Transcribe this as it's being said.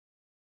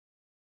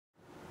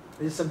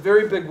There's some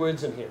very big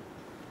words in here.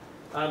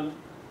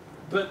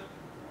 But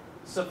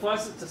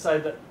suffice it to say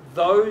that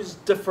those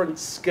different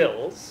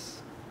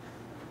skills,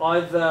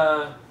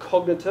 either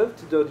cognitive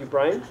to do with your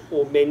brain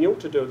or manual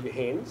to do with your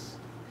hands,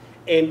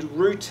 and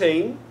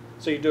routine,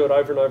 so you do it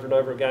over and over and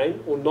over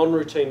again, or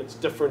non-routine, it's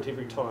different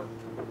every time.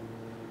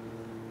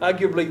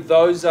 Arguably,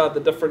 those are the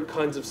different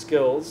kinds of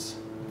skills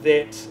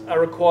that are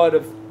required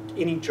of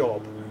any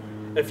job.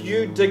 If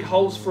you dig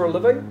holes for a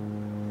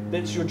living,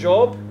 that's your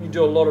job, you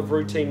do a lot of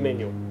routine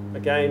manual.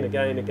 Again,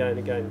 again, again,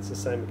 again, it's the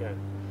same again.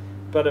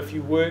 But if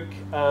you work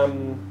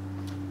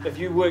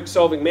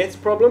solving maths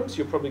problems,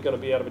 you're probably going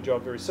to be out of a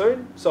job very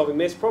soon. Solving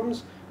maths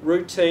problems,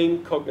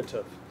 routine,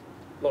 cognitive.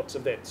 Lots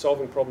of that,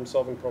 solving problems,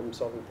 solving problems,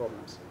 solving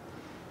problems.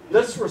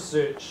 This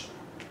research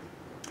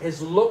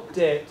has looked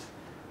at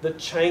the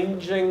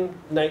changing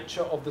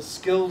nature of the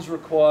skills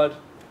required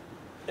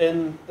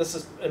this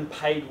is in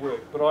paid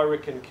work, but I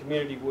reckon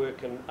community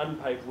work and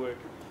unpaid work,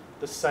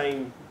 the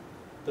same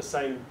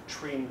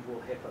trend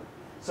will happen.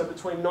 So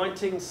between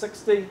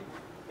 1960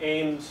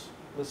 and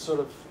the sort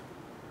of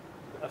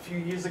a few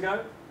years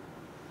ago,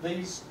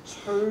 these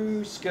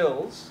two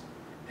skills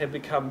have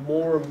become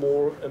more and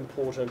more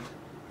important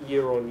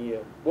year on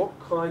year. What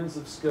kinds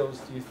of skills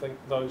do you think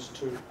those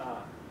two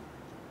are?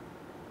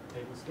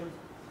 People skills.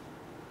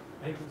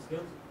 People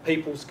skills.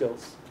 People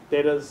skills.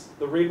 That is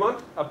the red one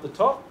up the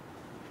top.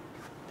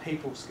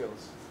 People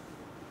skills.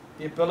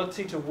 The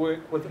ability to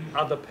work with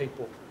other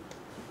people.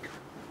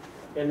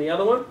 And the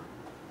other one?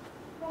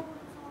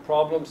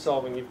 Problem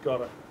solving. You've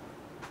got it.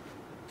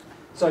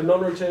 So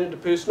non-routine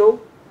interpersonal.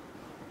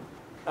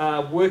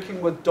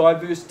 Working with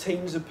diverse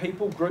teams of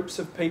people, groups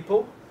of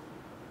people.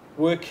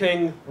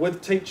 Working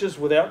with teachers,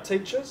 without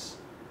teachers.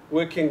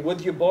 Working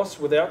with your boss,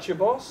 without your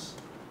boss.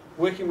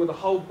 Working with a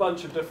whole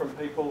bunch of different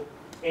people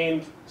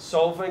and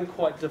solving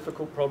quite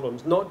difficult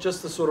problems. Not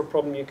just the sort of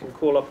problem you can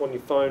call up on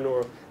your phone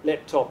or a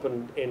laptop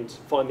and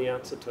find the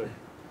answer to.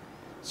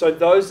 So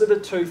those are the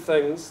two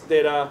things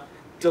that are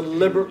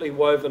deliberately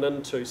woven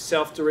into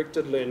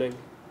self-directed learning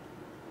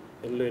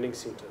and learning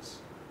centres.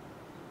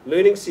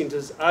 Learning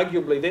centres,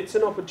 arguably, that's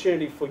an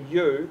opportunity for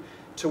you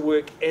to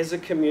work as a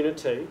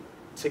community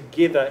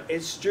together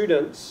as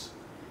students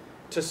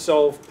to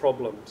solve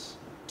problems,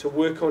 to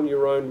work on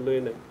your own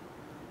learning.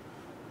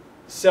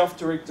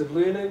 Self-directed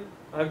learning,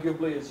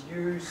 arguably, is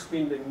you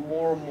spending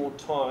more and more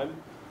time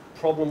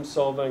problem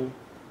solving,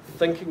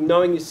 thinking,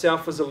 knowing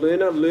yourself as a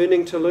learner,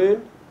 learning to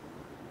learn,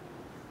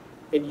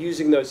 and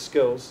using those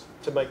skills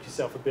to make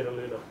yourself a better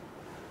learner.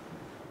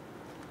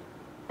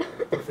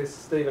 Professor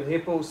Stephen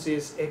Heppel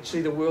says,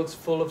 actually the world's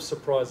full of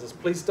surprises.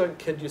 Please don't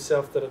kid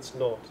yourself that it's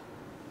not.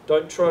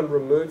 Don't try and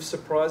remove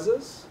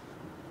surprises.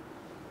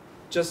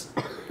 Just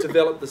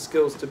develop the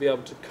skills to be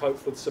able to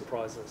cope with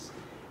surprises.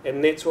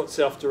 And that's what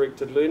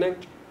self-directed learning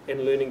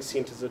and learning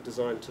centres are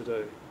designed to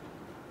do.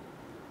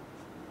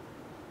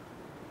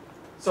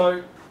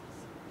 So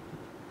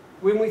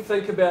when we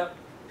think about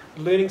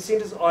learning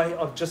centres, I've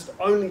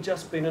only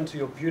just been into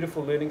your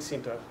beautiful learning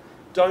centre.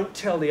 Don't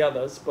tell the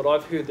others, but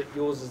I've heard that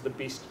yours is the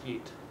best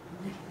yet.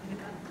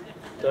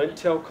 Don't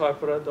tell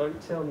Kaipara,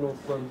 don't tell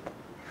Northland.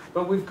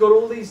 But we've got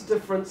all these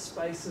different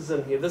spaces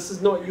in here. This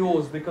is not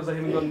yours because I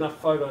haven't got enough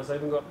photos. I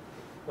haven't got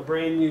the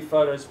brand new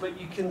photos. But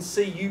you can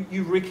see,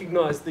 you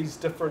recognise these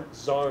different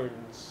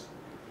zones.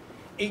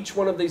 Each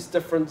one of these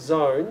different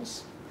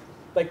zones,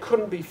 they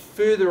couldn't be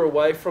further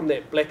away from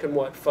that black and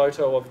white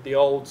photo of the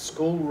old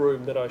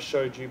schoolroom that I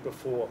showed you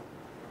before.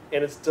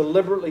 And it's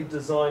deliberately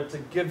designed to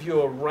give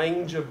you a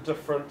range of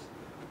different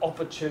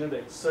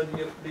opportunities. So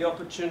the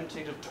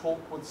opportunity to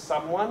talk with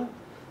someone,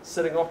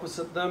 sitting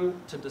opposite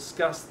them, to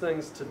discuss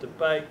things, to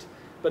debate,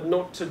 but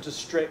not to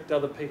distract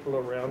other people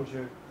around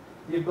you.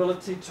 The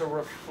ability to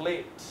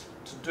reflect,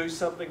 to do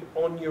something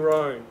on your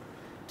own,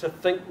 to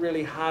think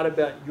really hard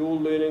about your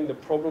learning, the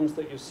problems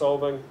that you're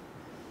solving,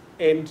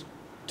 and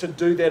to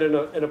do that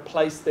in a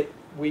place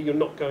where you're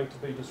not going to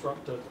be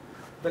disrupted.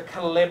 The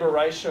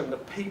collaboration, the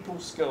people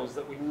skills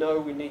that we know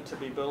we need to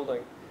be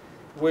building.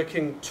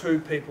 Working 2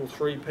 people,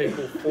 3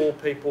 people, 4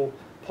 people,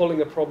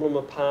 pulling a problem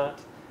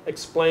apart,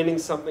 explaining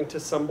something to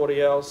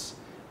somebody else,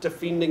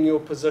 defending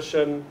your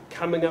position,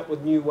 coming up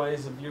with new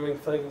ways of viewing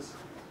things,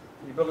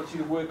 the ability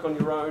to work on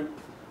your own.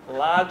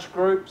 Large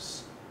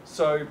groups,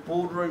 so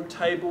boardroom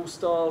table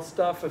style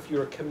stuff. If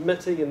you're a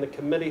committee and the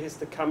committee has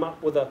to come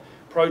up with a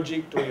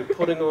project, or you're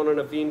putting on an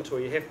event,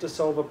 or you have to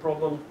solve a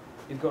problem,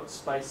 you've got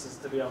spaces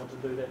to be able to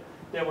do that.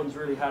 That one's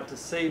really hard to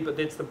see, but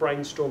that's the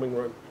brainstorming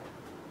room.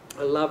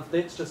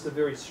 That's just a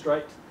very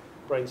straight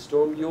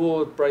brainstorm.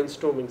 Your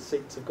brainstorming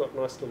seats have got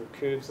nice little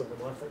curves in them.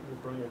 I think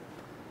they're brilliant.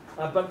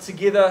 But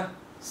together,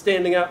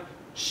 standing up,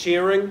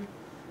 sharing,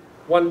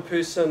 one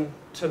person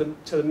to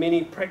the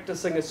many,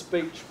 practicing a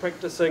speech,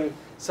 practicing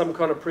some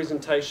kind of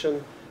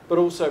presentation, but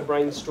also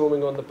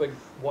brainstorming on the big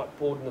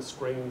whiteboard and the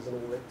screens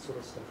and all that sort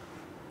of stuff.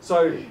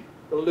 So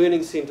the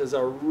learning centres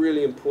are a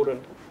really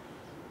important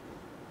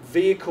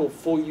vehicle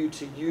for you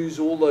to use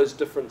all those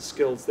different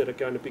skills that are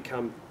going to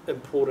become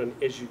important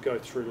as you go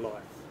through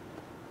life.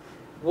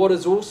 what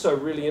is also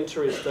really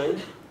interesting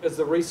is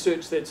the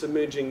research that's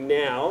emerging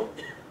now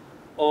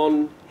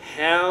on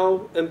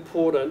how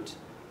important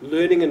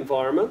learning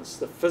environments,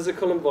 the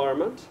physical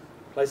environment,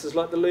 places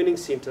like the learning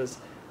centres,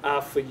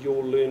 are for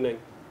your learning.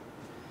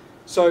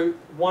 So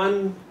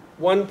one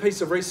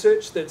piece of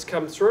research that's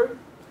come through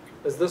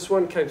is this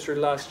one, came through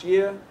last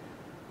year.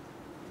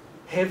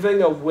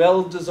 Having a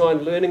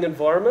well-designed learning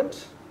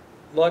environment,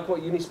 like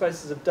what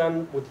Unispaces have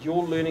done with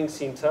your learning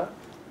centre,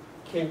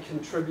 can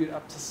contribute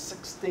up to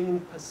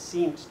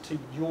 16% to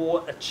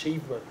your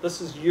achievement.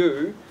 This is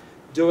you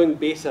doing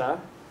better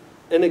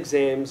in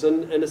exams,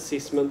 in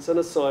assessments, in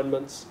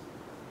assignments,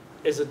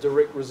 as a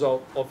direct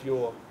result of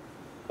your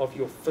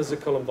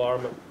physical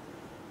environment.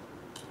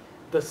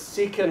 The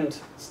second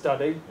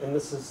study, and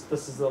this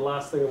is the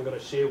last thing I'm going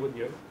to share with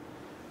you,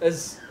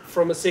 is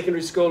from a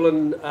secondary school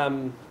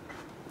in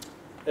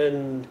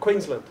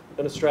Queensland,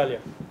 in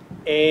Australia.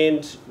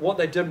 And what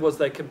they did was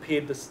they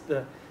compared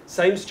the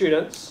same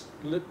students,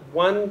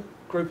 one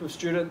group of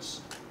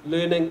students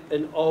learning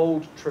in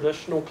old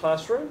traditional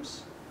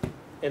classrooms,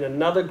 and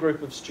another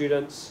group of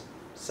students,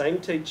 same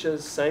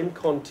teachers, same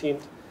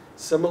content,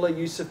 similar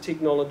use of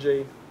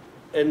technology,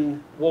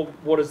 in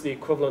what is the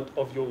equivalent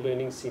of your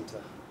learning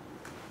centre.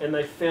 And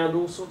they found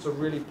all sorts of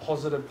really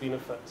positive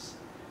benefits.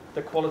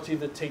 The quality of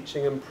the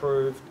teaching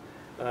improved,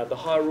 the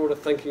higher order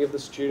thinking of the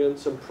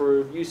students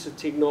improved, use of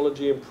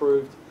technology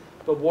improved.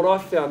 But what I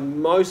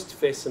found most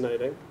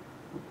fascinating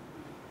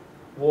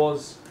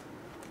was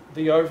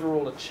the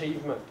overall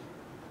achievement.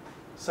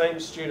 Same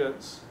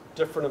students,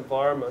 different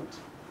environment,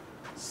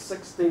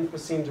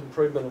 16%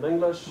 improvement in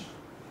English,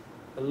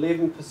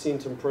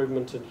 11%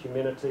 improvement in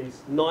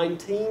humanities,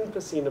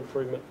 19%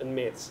 improvement in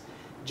maths,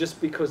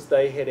 just because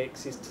they had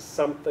access to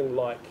something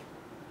like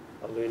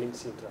a learning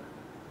centre.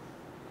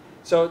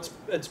 So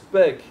it's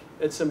big,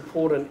 it's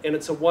important, and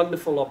it's a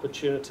wonderful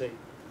opportunity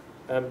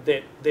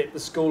that the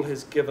school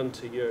has given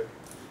to you.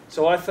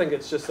 So I think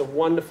it's just a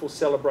wonderful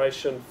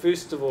celebration,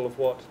 first of all, of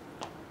what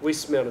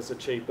Westmount has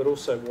achieved, but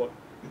also what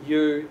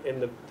you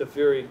and the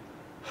very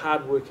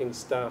hard-working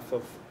staff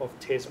of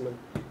Tasman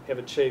have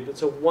achieved.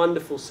 It's a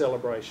wonderful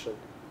celebration,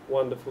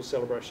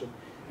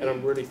 and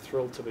I'm really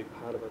thrilled to be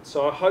part of it.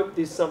 So I hope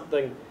there's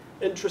something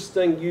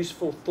interesting,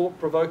 useful,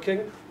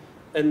 thought-provoking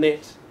in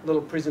that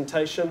little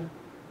presentation.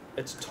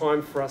 It's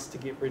time for us to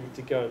get ready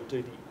to go and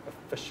do the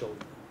official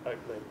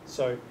opening.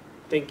 So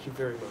thank you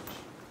very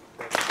much.